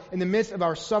psalmist, in the midst of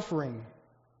our suffering,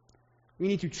 we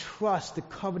need to trust the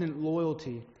covenant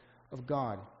loyalty of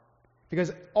God.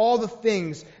 Because all the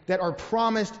things that are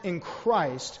promised in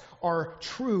Christ are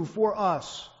true for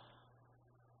us.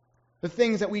 The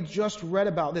things that we just read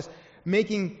about, this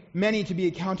making many to be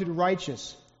accounted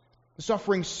righteous, the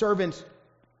suffering servant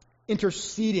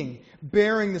interceding,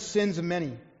 bearing the sins of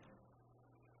many.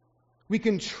 We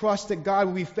can trust that God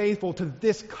will be faithful to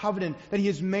this covenant that He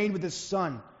has made with His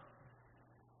Son.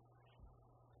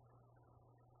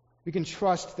 We can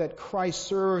trust that Christ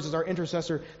serves as our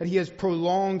intercessor, that He has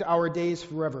prolonged our days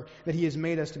forever, that He has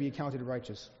made us to be accounted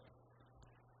righteous.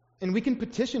 And we can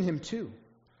petition Him too,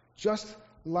 just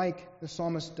like the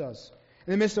psalmist does.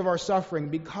 In the midst of our suffering,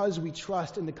 because we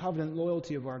trust in the covenant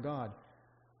loyalty of our God,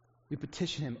 we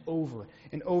petition Him over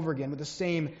and over again with the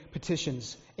same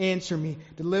petitions. Answer me,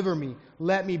 deliver me,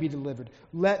 let me be delivered.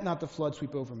 Let not the flood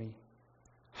sweep over me.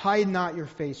 Hide not your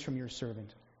face from your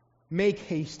servant. Make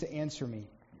haste to answer me.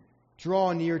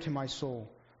 Draw near to my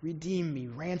soul. Redeem me,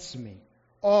 ransom me,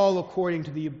 all according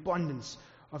to the abundance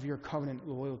of your covenant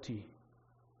loyalty.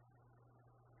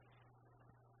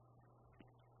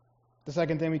 The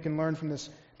second thing we can learn from this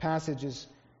passage is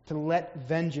to let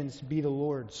vengeance be the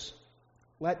Lord's.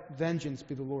 Let vengeance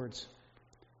be the Lord's.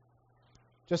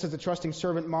 Just as the trusting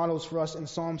servant models for us in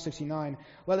Psalm 69,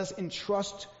 let us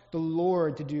entrust the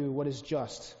Lord to do what is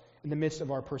just in the midst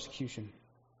of our persecution.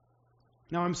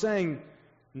 Now, I'm saying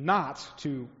not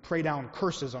to pray down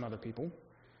curses on other people,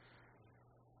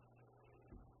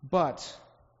 but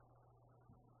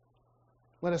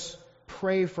let us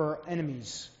pray for our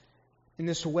enemies in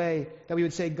this way, that we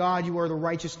would say, God, you are the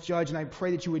righteous judge, and I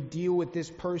pray that you would deal with this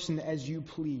person as you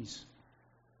please.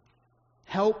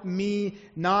 Help me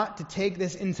not to take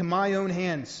this into my own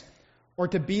hands or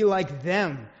to be like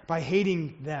them by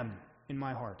hating them in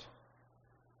my heart.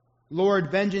 Lord,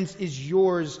 vengeance is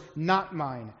yours, not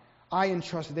mine. I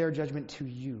entrust their judgment to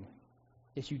you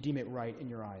if you deem it right in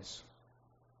your eyes.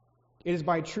 It is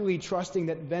by truly trusting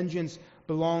that vengeance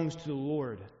belongs to the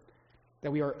Lord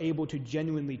that we are able to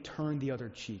genuinely turn the other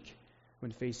cheek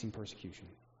when facing persecution.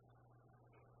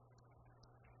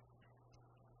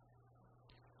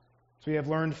 So we have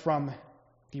learned from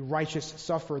the righteous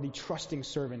sufferer, the trusting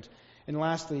servant. And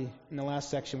lastly, in the last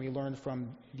section, we learned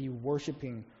from the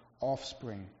worshiping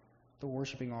offspring. The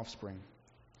worshiping offspring.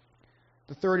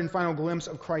 The third and final glimpse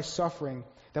of Christ's suffering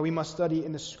that we must study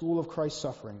in the school of Christ's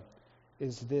suffering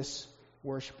is this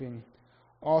worshiping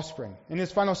offspring. In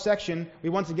this final section, we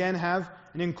once again have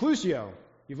an inclusio.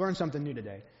 You've learned something new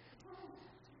today.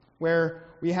 Where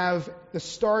we have the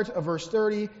start of verse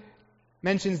 30,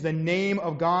 mentions the name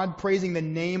of God, praising the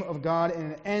name of God,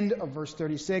 and at the end of verse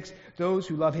 36, those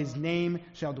who love His name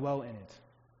shall dwell in it.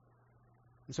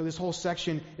 And so this whole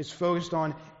section is focused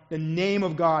on the name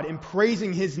of God and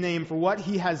praising His name for what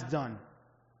He has done.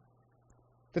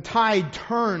 The tide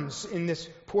turns in this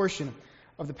portion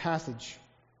of the passage.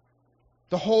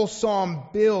 The whole psalm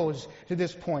builds to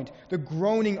this point. The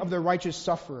groaning of the righteous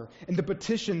sufferer and the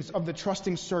petitions of the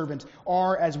trusting servant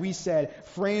are, as we said,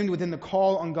 framed within the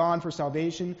call on God for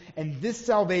salvation. And this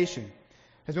salvation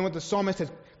has been what the psalmist has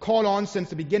called on since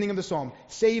the beginning of the psalm.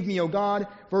 Save me, O God.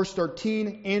 Verse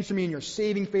 13, answer me in your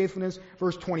saving faithfulness.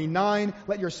 Verse 29,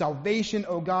 let your salvation,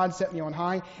 O God, set me on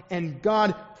high. And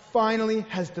God finally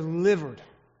has delivered.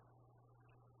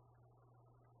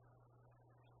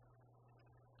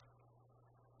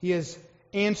 He has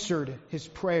answered his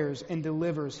prayers and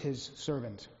delivers his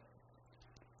servant.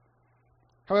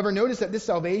 However, notice that this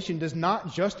salvation does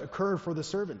not just occur for the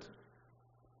servant.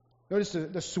 Notice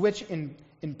the switch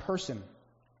in person.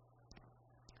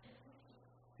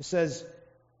 It says,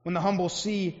 when the humble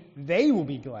see, they will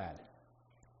be glad.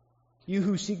 You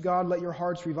who seek God, let your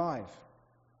hearts revive.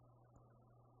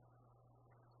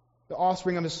 The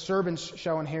offspring of his servants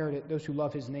shall inherit it. Those who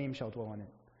love his name shall dwell in it.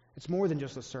 It's more than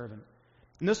just a servant.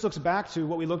 And this looks back to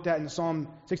what we looked at in Psalm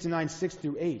 69, 6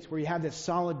 through 8, where you have this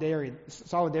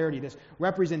solidarity, this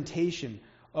representation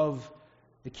of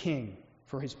the king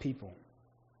for his people.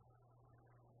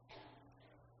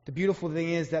 The beautiful thing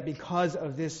is that because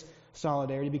of this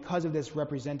solidarity, because of this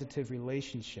representative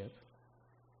relationship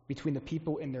between the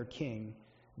people and their king,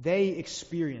 they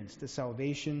experience the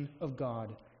salvation of God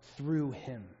through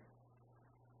him.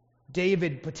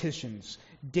 David petitions.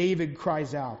 David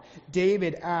cries out.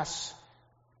 David asks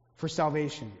for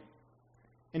salvation.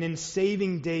 And in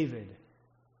saving David,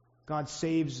 God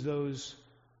saves those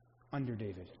under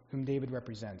David, whom David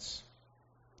represents.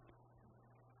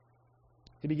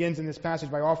 He begins in this passage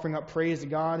by offering up praise to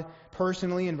God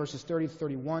personally in verses 30 to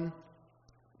 31.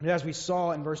 But as we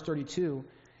saw in verse 32,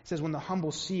 it says, when the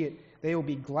humble see it, they will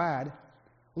be glad.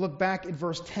 Look back at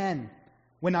verse 10.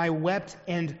 When I wept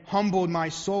and humbled my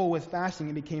soul with fasting,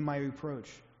 it became my reproach.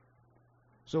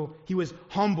 So he was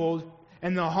humbled,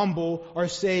 and the humble are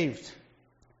saved.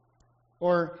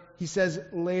 Or he says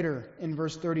later in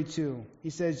verse 32, he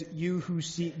says, you who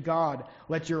seek God,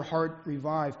 let your heart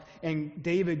revive. And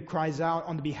David cries out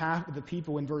on the behalf of the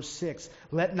people in verse 6,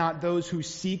 let not those who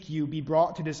seek you be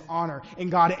brought to dishonor. And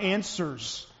God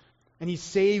answers, and he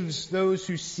saves those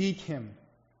who seek him.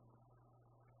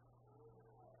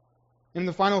 In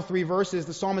the final 3 verses,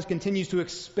 the psalmist continues to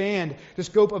expand the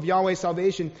scope of Yahweh's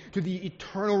salvation to the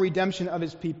eternal redemption of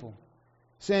his people,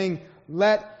 saying,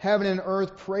 let heaven and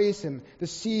earth praise him, the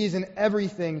seas and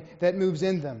everything that moves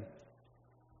in them.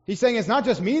 He's saying it's not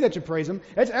just me that should praise him,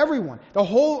 it's everyone, the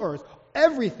whole earth,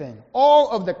 everything,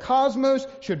 all of the cosmos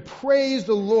should praise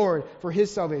the Lord for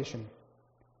his salvation.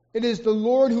 It is the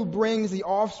Lord who brings the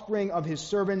offspring of his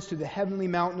servants to the heavenly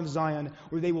mountain of Zion,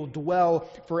 where they will dwell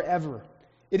forever.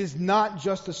 It is not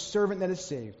just the servant that is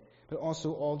saved, but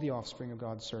also all the offspring of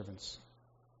God's servants.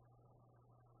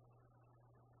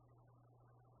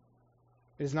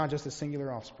 It is not just a singular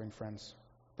offspring, friends,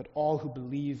 but all who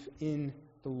believe in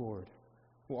the Lord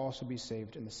will also be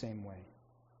saved in the same way.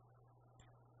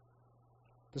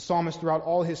 The psalmist, throughout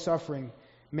all his suffering,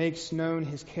 makes known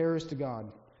his cares to God.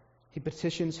 He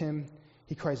petitions him.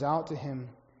 He cries out to him.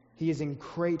 He is in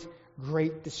great,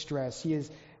 great distress. He is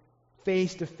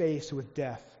face to face with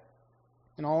death.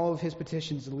 And all of his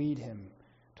petitions lead him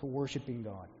to worshiping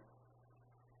God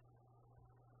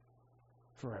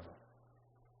forever.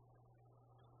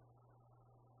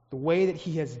 The way that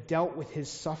he has dealt with his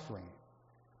suffering,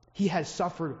 he has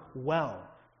suffered well.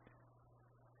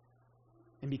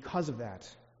 And because of that,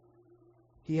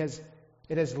 it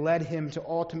has led him to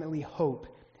ultimately hope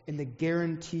in the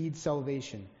guaranteed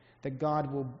salvation that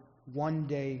God will one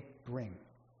day bring.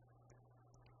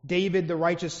 David, the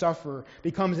righteous sufferer,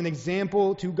 becomes an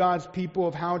example to God's people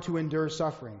of how to endure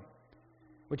suffering,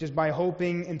 which is by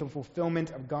hoping in the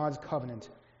fulfillment of God's covenant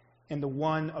and the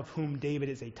one of whom David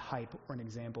is a type or an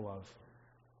example of,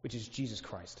 which is Jesus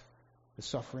Christ, the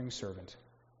suffering servant,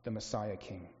 the Messiah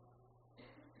King.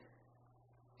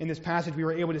 In this passage, we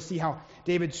were able to see how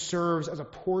David serves as a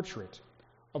portrait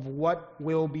of what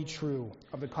will be true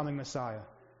of the coming Messiah,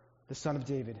 the Son of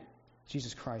David,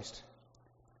 Jesus Christ.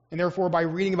 And therefore, by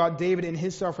reading about David and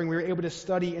his suffering, we were able to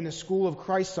study in the school of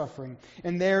Christ's suffering.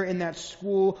 And there in that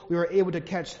school, we were able to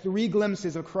catch 3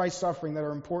 glimpses of Christ's suffering that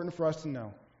are important for us to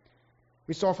know.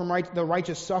 We saw from the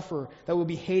righteous sufferer that will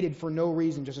be hated for no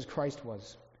reason, just as Christ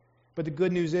was. But the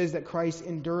good news is that Christ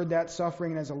endured that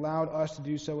suffering and has allowed us to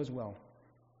do so as well.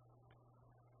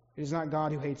 It is not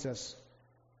God who hates us,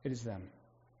 it is them.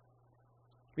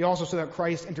 We also saw that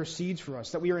Christ intercedes for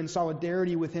us, that we are in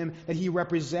solidarity with him, that he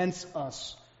represents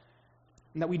us,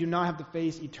 and that we do not have to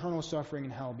face eternal suffering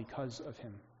in hell because of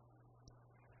him.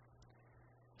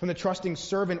 From the trusting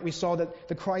servant, we saw that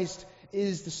the Christ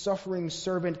is the suffering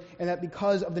servant, and that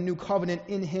because of the new covenant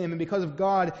in him, and because of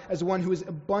God as the one who is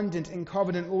abundant in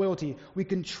covenant loyalty, we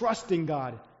can trust in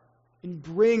God and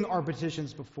bring our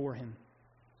petitions before him.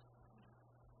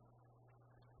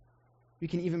 We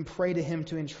can even pray to him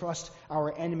to entrust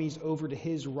our enemies over to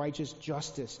his righteous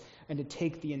justice and to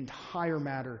take the entire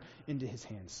matter into his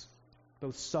hands,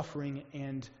 both suffering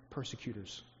and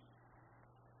persecutors.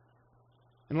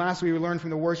 And lastly, we learned from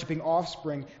the worshiping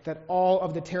offspring that all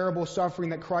of the terrible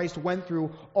suffering that Christ went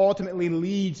through ultimately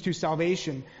leads to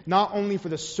salvation, not only for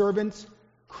the servant,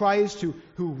 Christ,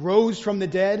 who rose from the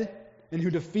dead and who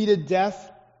defeated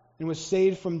death and was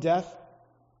saved from death,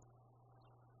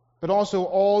 but also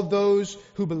all those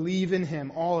who believe in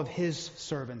him, all of his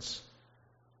servants,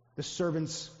 the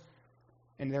servants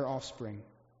and their offspring.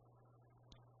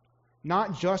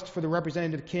 Not just for the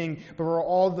representative king, but for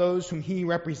all those whom he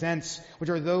represents,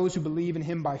 which are those who believe in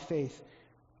him by faith.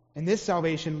 And this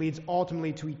salvation leads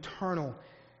ultimately to eternal,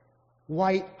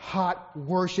 white-hot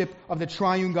worship of the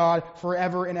triune God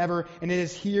forever and ever. And it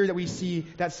is here that we see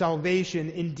that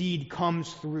salvation indeed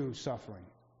comes through suffering.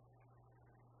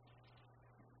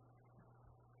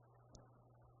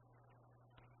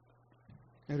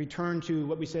 As we turn to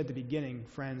what we said at the beginning,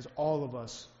 friends, all of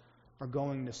us are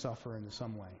going to suffer in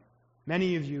some way.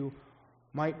 Many of you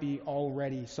might be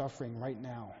already suffering right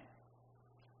now.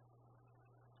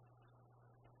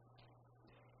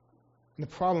 And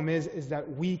the problem is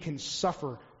that we can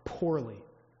suffer poorly.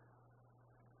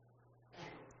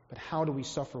 But how do we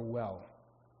suffer well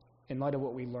in light of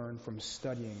what we learn from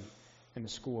studying in the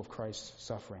school of Christ's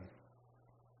suffering?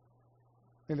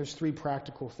 And there's 3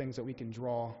 practical things that we can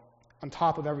draw on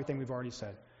top of everything we've already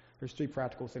said. There's 3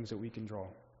 practical things that we can draw.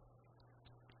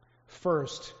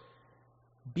 First,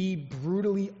 be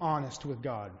brutally honest with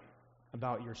God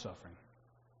about your suffering.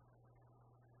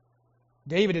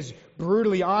 David is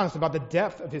brutally honest about the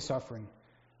depth of his suffering.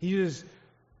 He uses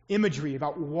imagery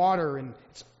about water, and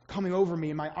it's coming over me,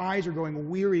 and my eyes are going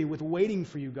weary with waiting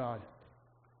for you, God.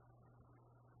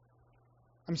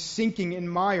 I'm sinking in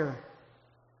mire.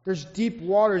 There's deep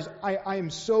waters. I am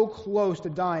so close to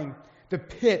dying. The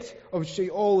pit of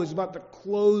Sheol is about to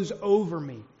close over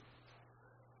me.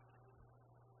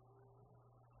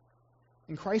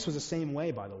 And Christ was the same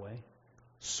way, by the way.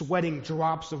 Sweating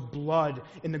drops of blood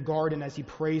in the garden as he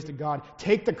prays to God,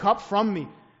 "Take the cup from me.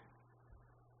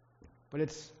 But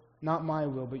it's not my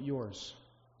will, but yours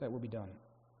that will be done."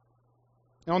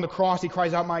 And on the cross, he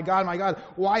cries out, my God,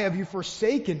 why have you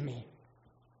forsaken me?"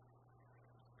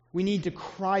 We need to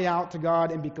cry out to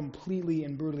God and be completely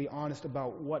and brutally honest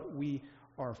about what we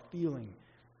are feeling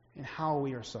and how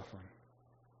we are suffering.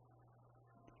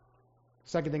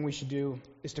 Second thing we should do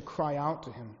is to cry out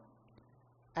to him.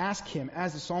 Ask him,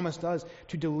 as the psalmist does,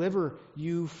 to deliver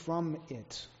you from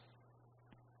it.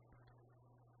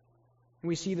 And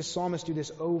we see the psalmist do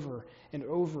this over and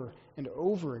over and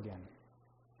over again.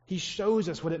 He shows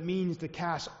us what it means to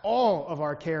cast all of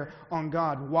our care on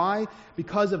God. Why?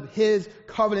 Because of his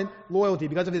covenant loyalty,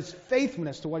 because of his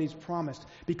faithfulness to what he's promised,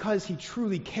 because he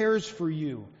truly cares for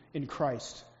you in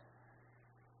Christ.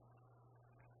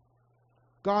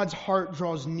 God's heart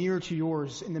draws near to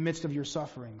yours in the midst of your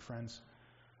suffering, friends.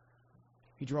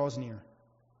 He draws near.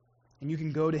 And you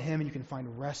can go to him and you can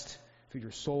find rest for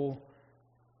your soul.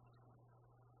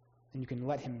 And you can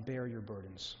let him bear your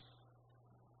burdens.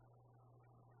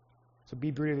 So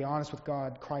be brutally honest with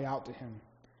God. Cry out to him.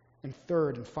 And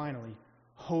third and finally,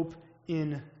 hope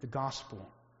in the gospel.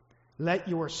 Let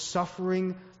your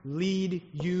suffering lead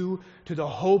you to the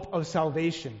hope of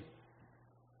salvation.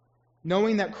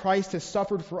 Knowing that Christ has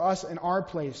suffered for us in our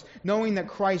place. Knowing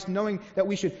that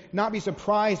we should not be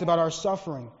surprised about our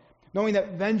suffering. Knowing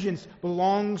that vengeance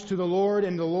belongs to the Lord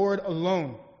and the Lord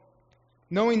alone.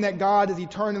 Knowing that God is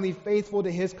eternally faithful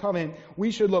to his covenant,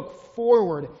 we should look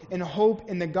forward and hope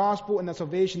in the gospel and the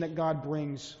salvation that God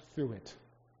brings through it.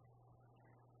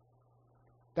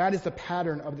 That is the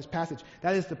pattern of this passage.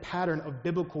 That is the pattern of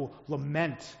biblical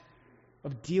lament,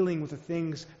 of dealing with the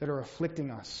things that are afflicting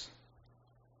us.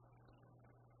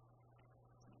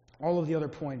 All of the other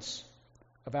points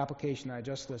of application that I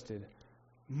just listed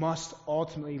must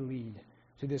ultimately lead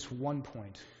to this one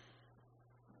point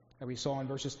that we saw in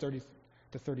verses 30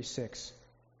 to 36,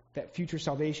 that future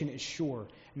salvation is sure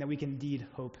and that we can indeed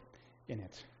hope in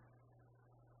it.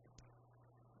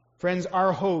 Friends,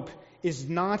 our hope is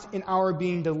not in our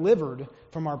being delivered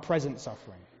from our present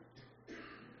suffering.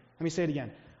 Let me say it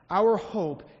again. Our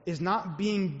hope is not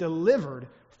being delivered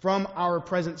from our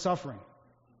present suffering.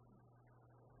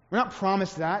 We're not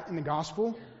promised that in the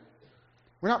gospel.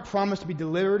 We're not promised to be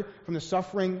delivered from the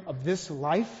suffering of this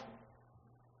life.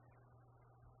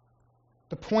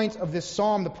 The point of this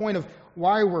psalm, the point of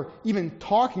why we're even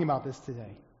talking about this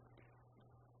today,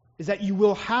 is that you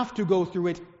will have to go through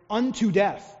it unto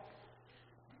death.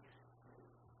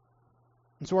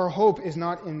 And so our hope is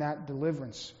not in that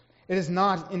deliverance. It is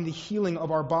not in the healing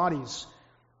of our bodies.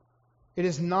 It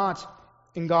is not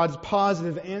in God's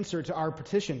positive answer to our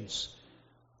petitions.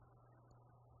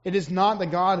 It is not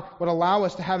that God would allow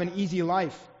us to have an easy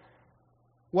life.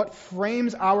 What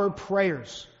frames our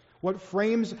prayers, what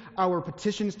frames our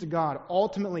petitions to God,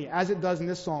 ultimately, as it does in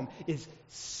this psalm, is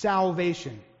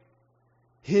salvation.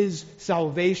 His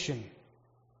salvation.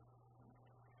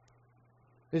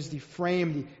 This is the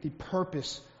frame, the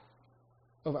purpose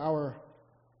of our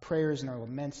prayers and our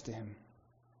laments to him.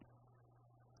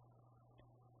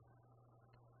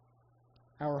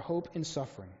 Our hope in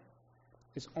suffering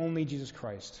is only Jesus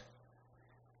Christ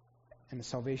and the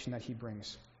salvation that he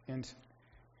brings. And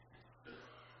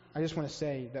I just want to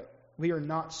say that we are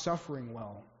not suffering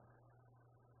well,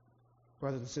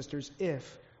 brothers and sisters,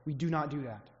 if we do not do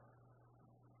that.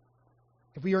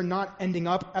 If we are not ending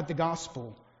up at the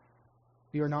gospel,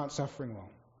 we are not suffering well.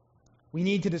 We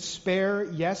need to despair,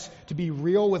 yes, to be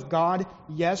real with God,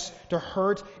 yes, to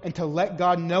hurt and to let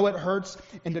God know it hurts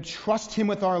and to trust him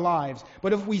with our lives.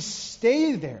 But if we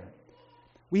stay there,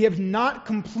 we have not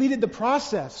completed the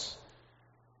process.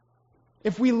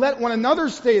 If we let one another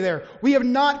stay there, we have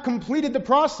not completed the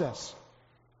process.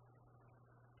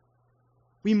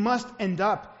 We must end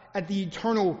up at the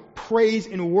eternal praise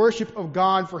and worship of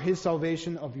God for His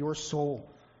salvation of your soul.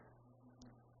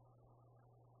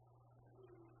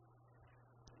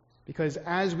 Because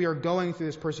as we are going through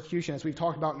this persecution, as we've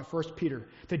talked about in 1 Peter,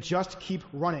 to just keep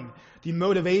running, the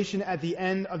motivation at the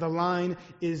end of the line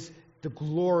is the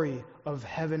glory of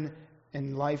heaven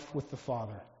and life with the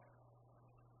Father.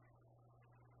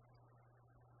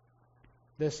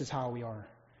 This is how we are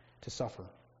to suffer.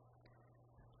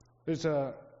 There's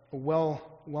a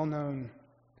well-known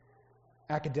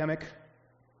academic.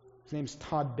 His name's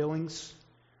Todd Billings.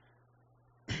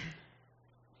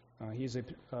 He's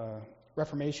a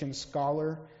Reformation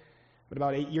scholar, but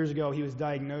about 8 years ago he was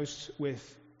diagnosed with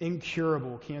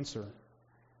incurable cancer.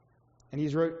 And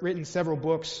he's written several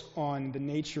books on the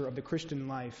nature of the Christian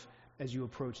life as you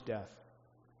approach death.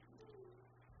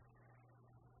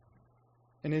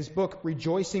 In his book,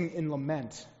 Rejoicing in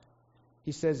Lament,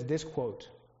 he says this quote,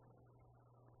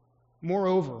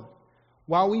 "Moreover,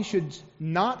 while we should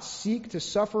not seek to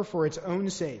suffer for its own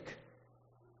sake,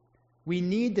 we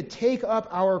need to take up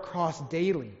our cross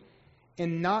daily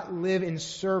and not live in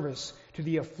service to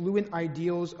the affluent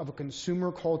ideals of a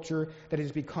consumer culture that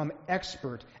has become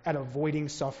expert at avoiding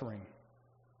suffering.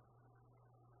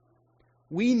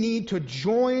 We need to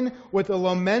join with the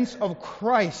laments of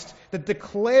Christ that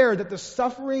declare that the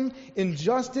suffering,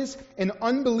 injustice, and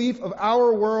unbelief of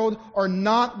our world are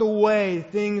not the way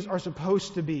things are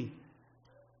supposed to be.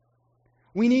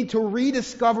 We need to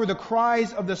rediscover the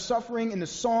cries of the suffering in the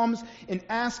Psalms and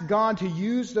ask God to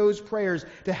use those prayers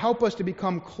to help us to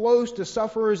become close to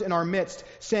sufferers in our midst,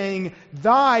 saying,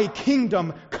 'Thy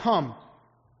kingdom come.'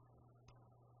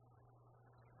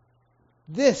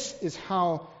 This is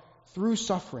how, through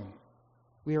suffering,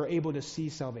 we are able to see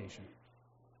salvation.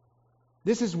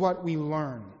 This is what we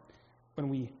learn when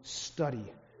we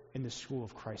study in the school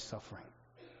of Christ's suffering."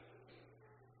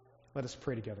 Let us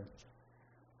pray together.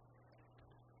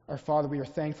 Our Father, we are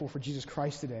thankful for Jesus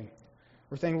Christ today.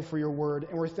 We're thankful for your word,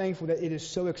 and we're thankful that it is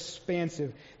so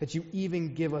expansive that you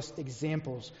even give us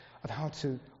examples of how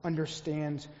to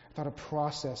understand, how to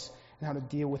process, and how to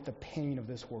deal with the pain of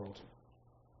this world.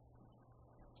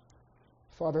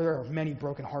 Father, there are many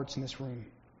broken hearts in this room.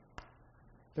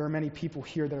 There are many people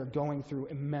here that are going through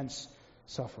immense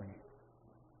suffering.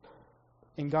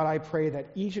 And God, I pray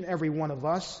that each and every one of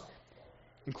us,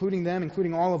 including them,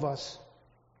 including all of us,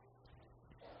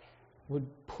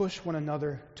 would push one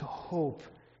another to hope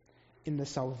in the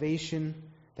salvation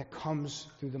that comes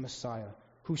through the Messiah,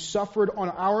 who suffered on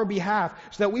our behalf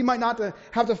so that we might not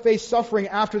have to face suffering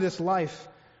after this life.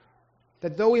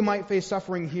 That though we might face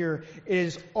suffering here, it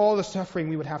is all the suffering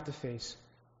we would have to face.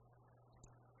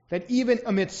 That even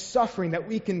amidst suffering that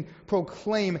we can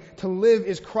proclaim to live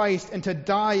is Christ and to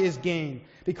die is gain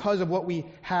because of what we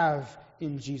have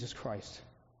in Jesus Christ,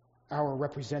 our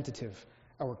representative,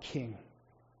 our King.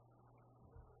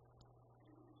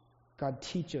 God,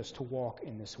 teach us to walk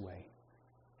in this way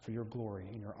for your glory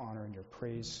and your honor and your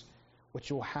praise,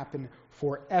 which will happen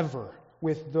forever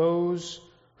with those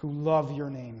who love your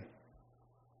name.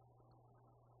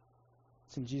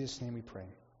 It's in Jesus' name we pray.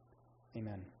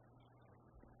 Amen.